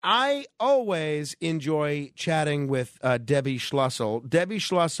I always enjoy chatting with Debbie Schlussel. Debbie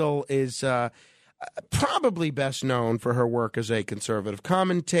Schlussel is probably best known for her work as a conservative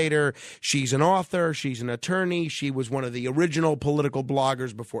commentator. She's an author. She's an attorney. She was one of the original political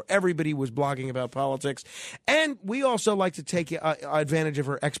bloggers before everybody was blogging about politics. And we also like to take advantage of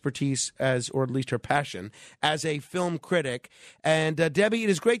her expertise or at least her passion, as a film critic. And Debbie, it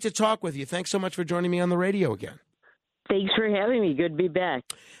is great to talk with you. Thanks so much for joining me on the radio again. Thanks for having me. Good to be back.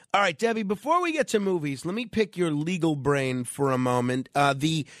 All right, Debbie, before we get to movies, let me pick your legal brain for a moment.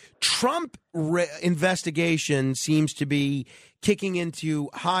 The Trump investigation seems to be kicking into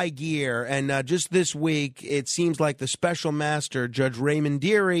high gear. And just this week, it seems like the special master, Judge Raymond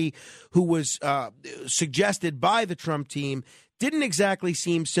Dearie, who was suggested by the Trump team, didn't exactly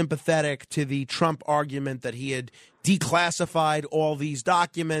seem sympathetic to the Trump argument that he had declassified all these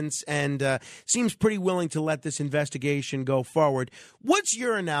documents and seems pretty willing to let this investigation go forward. What's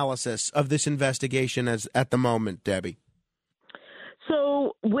your analysis of this investigation at the moment, Debbie?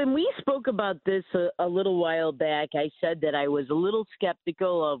 So when we spoke about this a little while back, I said that I was a little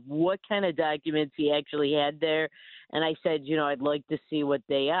skeptical of what kind of documents he actually had there. And I said, I'd like to see what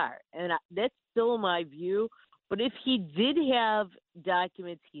they are. And that's still my view. But if he did have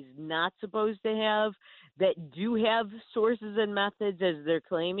documents he's not supposed to have that do have sources and methods as they're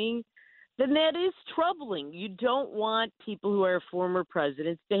claiming, then that is troubling. You don't want people who are former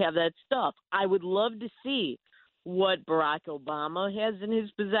presidents to have that stuff. I would love to see what Barack Obama has in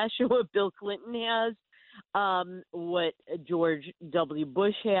his possession, what Bill Clinton has, what George W.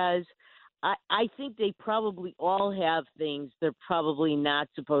 Bush has. I think they probably all have things they're probably not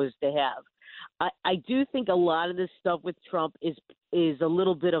supposed to have. I do think a lot of this stuff with Trump is a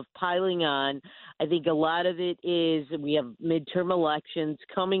little bit of piling on. I think a lot of it is we have midterm elections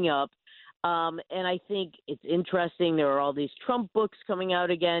coming up. And I think it's interesting. There are all these Trump books coming out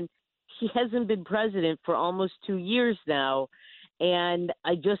again. He hasn't been president for almost 2 years now. And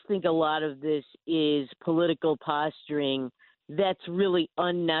I just think a lot of this is political posturing that's really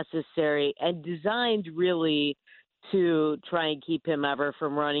unnecessary and designed really to try and keep him ever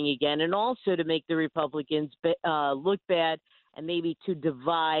from running again, and also to make the Republicans look bad and maybe to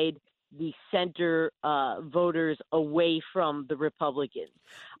divide the center voters away from the Republicans.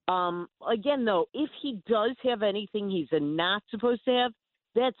 Again, though, if he does have anything he's not supposed to have,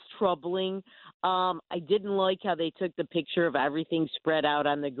 that's troubling. I didn't like how they took the picture of everything spread out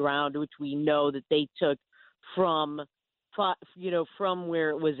on the ground, which we know that they took from where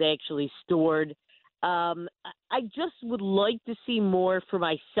it was actually stored. I just would like to see more for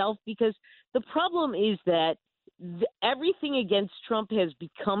myself, because the problem is that everything against Trump has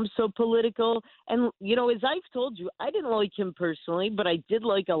become so political. And, as I've told you, I didn't like him personally, but I did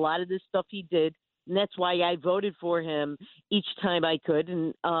like a lot of this stuff he did. And that's why I voted for him each time I could.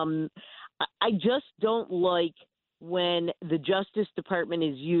 And I just don't like when the Justice Department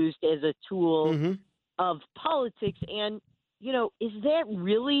is used as a tool of politics. And is that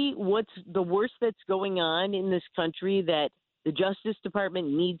really what's the worst that's going on in this country, that the Justice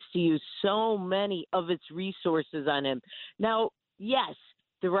Department needs to use so many of its resources on him? Now, yes,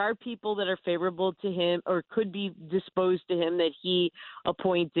 there are people that are favorable to him or could be disposed to him that he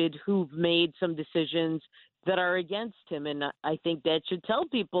appointed who've made some decisions that are against him. And I think that should tell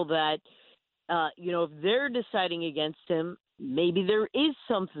people that, if they're deciding against him, maybe there is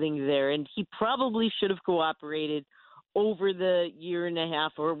something there, and he probably should have cooperated over the year and a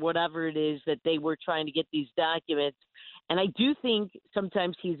half or whatever it is that they were trying to get these documents. And I do think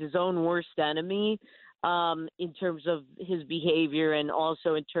sometimes he's his own worst enemy in terms of his behavior, and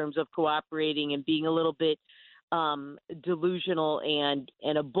also in terms of cooperating and being a little bit delusional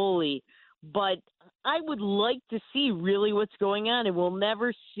and a bully. But I would like to see really what's going on, and we'll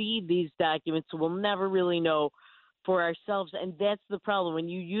never see these documents, so we'll never really know for ourselves. And that's the problem. When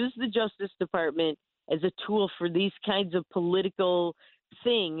you use the Justice Department as a tool for these kinds of political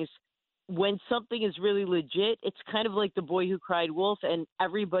things, when something is really legit, it's kind of like the boy who cried wolf, and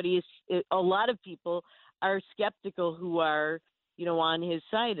a lot of people are skeptical who are, on his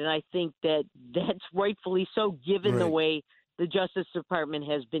side. And I think that that's rightfully so, given the way the Justice Department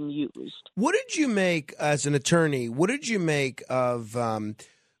has been used. What did you make, as an attorney, what did you make of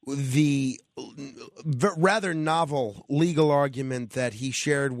the rather novel legal argument that he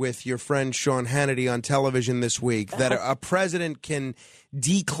shared with your friend Sean Hannity on television this week, that a president can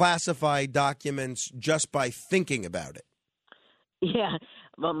declassify documents just by thinking about it? Yeah,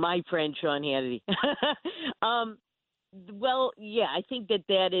 well, my friend Sean Hannity. Well, yeah, I think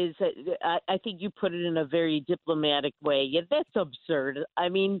that is, I think you put it in a very diplomatic way. Yeah, that's absurd. I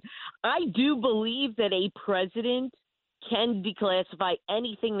mean, I do believe that a president can declassify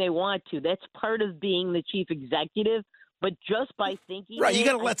anything they want to. That's part of being the chief executive. But just by thinking, right, you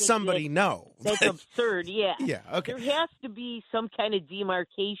got to I let think somebody know. That's absurd. Yeah. Yeah. Okay. There has to be some kind of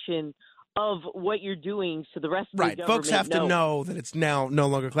demarcation of what you're doing, so the rest of the Right. government Folks have to know that it's now no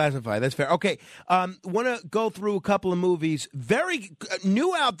longer classified. That's fair. Okay. Want to go through a couple of movies. Very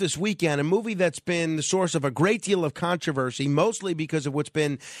new out this weekend, a movie that's been the source of a great deal of controversy, mostly because of what's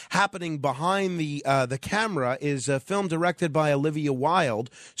been happening behind the camera, is a film directed by Olivia Wilde,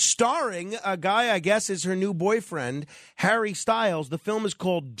 starring a guy I guess is her new boyfriend, Harry Styles. The film is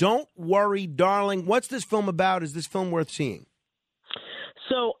called Don't Worry, Darling. What's this film about? Is this film worth seeing?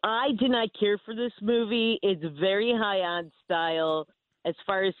 So I did not care for this movie. It's very high on style. As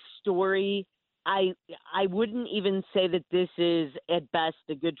far as story, I wouldn't even say that this is at best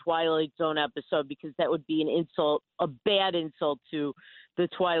a good Twilight Zone episode, because that would be an insult, a bad insult to the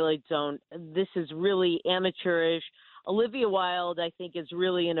Twilight Zone. This is really amateurish. Olivia Wilde, I think, is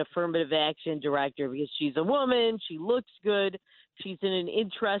really an affirmative action director because she's a woman. She looks good. She's in an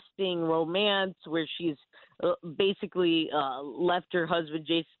interesting romance where she's basically left her husband,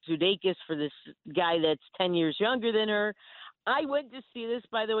 Jason Sudeikis, for this guy that's 10 years younger than her. I went to see this,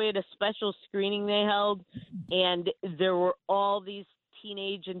 by the way, at a special screening they held, and there were all these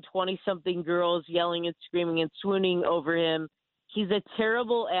teenage and 20-something girls yelling and screaming and swooning over him. He's a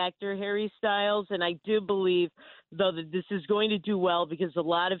terrible actor, Harry Styles, and I do believe, though, that this is going to do well because a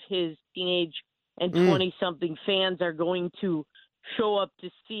lot of his teenage and 20-something fans are going to show up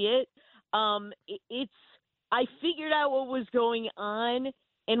to see it. I figured out what was going on,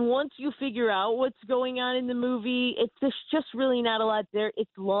 and once you figure out what's going on in the movie, there's just really not a lot there.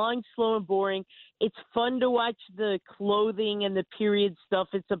 It's long, slow, and boring. It's fun to watch the clothing and the period stuff.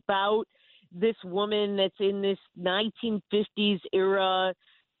 It's about this woman that's in this 1950s era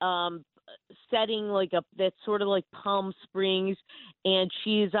setting, that's sort of like Palm Springs, and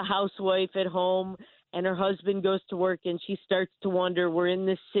she's a housewife at home, and her husband goes to work, and she starts to wonder, we're in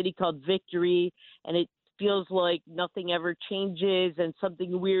this city called Victory, and it feels like nothing ever changes and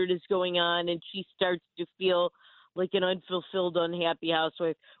something weird is going on, and she starts to feel like an unfulfilled, unhappy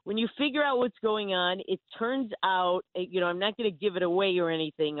housewife. When you figure out what's going on, it turns out, I'm not going to give it away or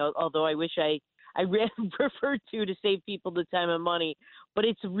anything, although I wish I prefer to save people the time and money, but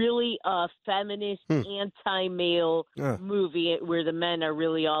it's really a feminist, anti-male movie where the men are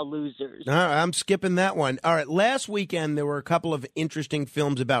really all losers. All right, I'm skipping that one. All right, last weekend there were a couple of interesting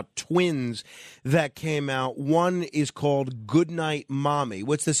films about twins that came out. One is called Goodnight Mommy.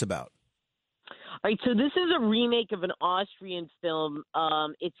 What's this about? All right, so this is a remake of an Austrian film.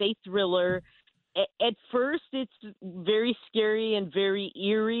 It's a thriller. At first, it's very scary and very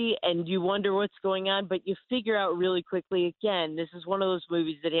eerie, and you wonder what's going on, but you figure out really quickly, again, this is one of those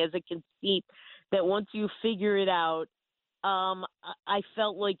movies that has a conceit that once you figure it out, I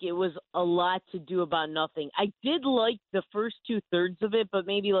felt like it was a lot to do about nothing. I did like the first 2/3 of it, but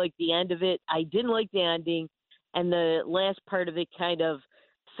maybe like the end of it, I didn't like the ending, and the last part of it kind of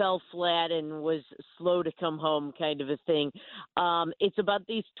fell flat and was slow to come home, kind of a thing. It's about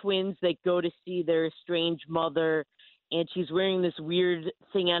these twins that go to see their estranged mother, and she's wearing this weird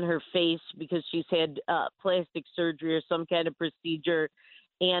thing on her face because she's had plastic surgery or some kind of procedure,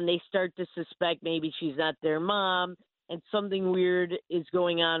 and they start to suspect maybe she's not their mom, and something weird is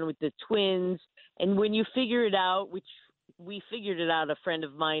going on with the twins. And when you figure it out, which we figured it out, a friend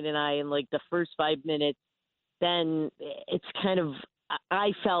of mine and I, in like the first 5 minutes, then it's kind of,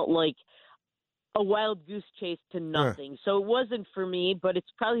 I felt like a wild goose chase to nothing. So it wasn't for me, but it's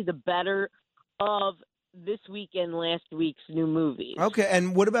probably the better of this week and last week's new movies. Okay,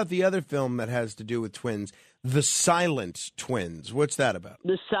 and what about the other film that has to do with twins, The Silent Twins? What's that about?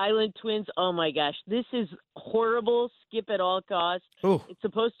 The Silent Twins, oh my gosh. This is horrible, skip at all costs. Ooh. It's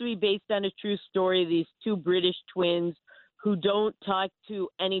supposed to be based on a true story, these two British twins who don't talk to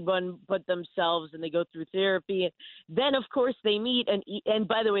anyone but themselves, and they go through therapy. Then, of course, they meet, and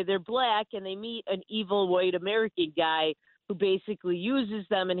by the way, they're black, and they meet an evil white American guy who basically uses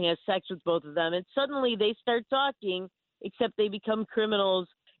them and has sex with both of them. And suddenly they start talking, except they become criminals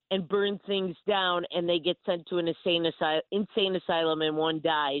and burn things down, and they get sent to an insane asylum, and one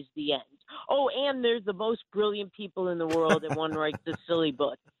dies, the end. Oh, and there's the most brilliant people in the world, and one writes a silly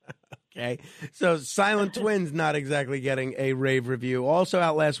book. Okay, so Silent Twins not exactly getting a rave review. Also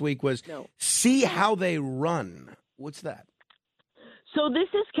out last week was See How They Run. What's that? So this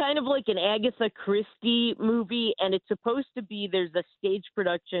is kind of like an Agatha Christie movie, and it's supposed to be, there's a stage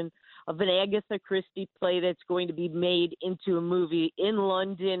production of an Agatha Christie play that's going to be made into a movie in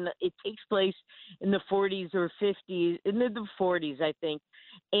London. It takes place in the 40s or 50s, in the 40s, I think.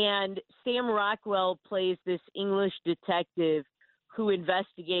 And Sam Rockwell plays this English detective who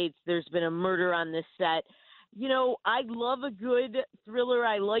investigates. There's been a murder on this set. You know, I love a good thriller.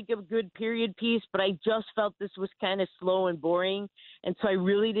 I like a good period piece, but I just felt this was kind of slow and boring. And so I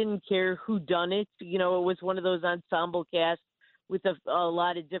really didn't care who done it. You know, it was one of those ensemble casts with a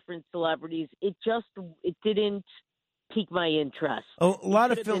lot of different celebrities. It didn't pique my interest. A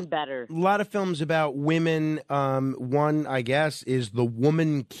lot of films better. A lot of films about women. One, I guess, is The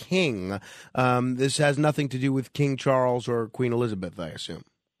Woman King. This has nothing to do with King Charles or Queen Elizabeth, I assume.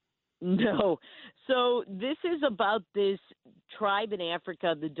 No. So this is about this tribe in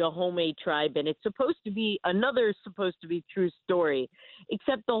Africa, the Dahomey tribe, and it's supposed to be true story,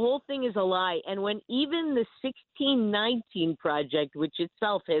 except the whole thing is a lie. And when even the 1619 Project, which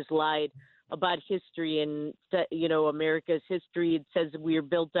itself has lied about history and, you know, America's history, it says we are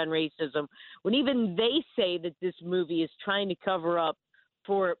built on racism, when even they say that this movie is trying to cover up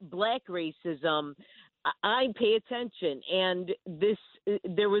for black racism, I pay attention. And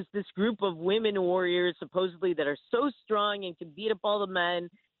there was this group of women warriors supposedly that are so strong and can beat up all the men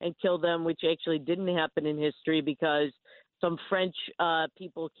and kill them, which actually didn't happen in history because some French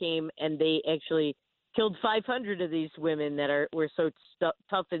people came and they actually killed 500 of these women that were so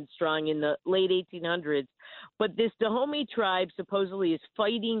tough and strong in the late 1800s. But this Dahomey tribe supposedly is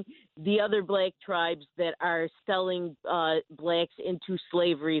fighting the other black tribes that are selling blacks into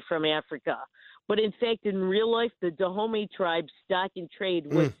slavery from Africa. But in fact, in real life, the Dahomey tribe's stock and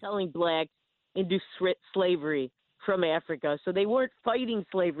trade was selling blacks into slavery from Africa. So they weren't fighting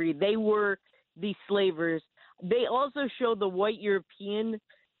slavery. They were the slavers. They also show the white European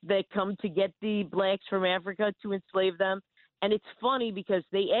that come to get the blacks from Africa to enslave them. And it's funny because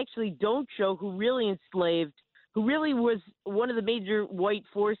they actually don't show who really enslaved, who really was one of the major white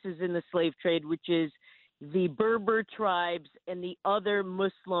forces in the slave trade, which is the Berber tribes and the other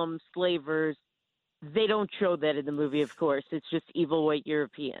Muslim slavers. They don't show that in the movie, of course. It's just evil white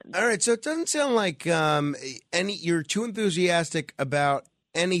Europeans. All right, so it doesn't sound like you're too enthusiastic about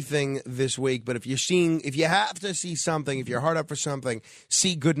anything this week. But if you have to see something, if you're hard up for something,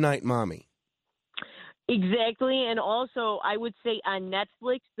 see Goodnight Mommy. Exactly, and also I would say on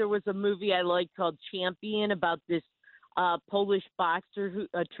Netflix there was a movie I liked called Champion about this Polish boxer,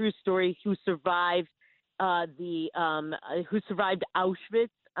 a true story, who survived Auschwitz.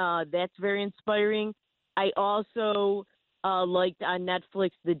 That's very inspiring. I also liked on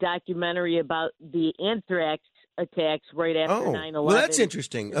Netflix the documentary about the anthrax attacks right after 9/11. Well, that's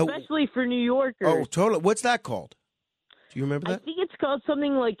interesting. Especially for New Yorkers. Oh, totally. What's that called? Do you remember that? I think it's called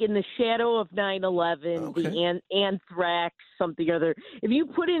something like In the Shadow of 9/11, the anthrax something or other. If you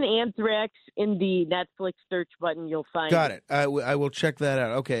put in anthrax in the Netflix search button, you'll find it. Got it. I will check that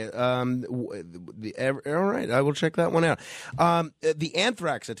out. Okay. All right. I will check that one out. The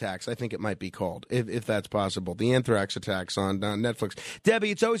anthrax attacks, I think it might be called, if that's possible. The anthrax attacks on Netflix.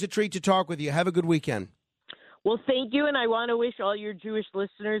 Debbie, it's always a treat to talk with you. Have a good weekend. Well, thank you, and I want to wish all your Jewish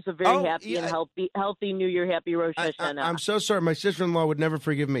listeners a very happy and healthy New Year, happy Rosh Hashanah. I'm so sorry. My sister-in-law would never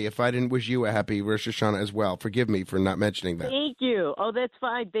forgive me if I didn't wish you a happy Rosh Hashanah as well. Forgive me for not mentioning that. Thank you. Oh, that's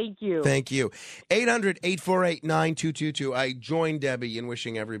fine. Thank you. Thank you. 800-848-9222. I join Debbie in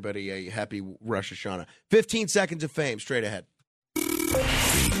wishing everybody a happy Rosh Hashanah. 15 seconds of fame straight ahead.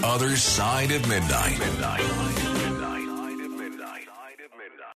 The Other Side of Midnight.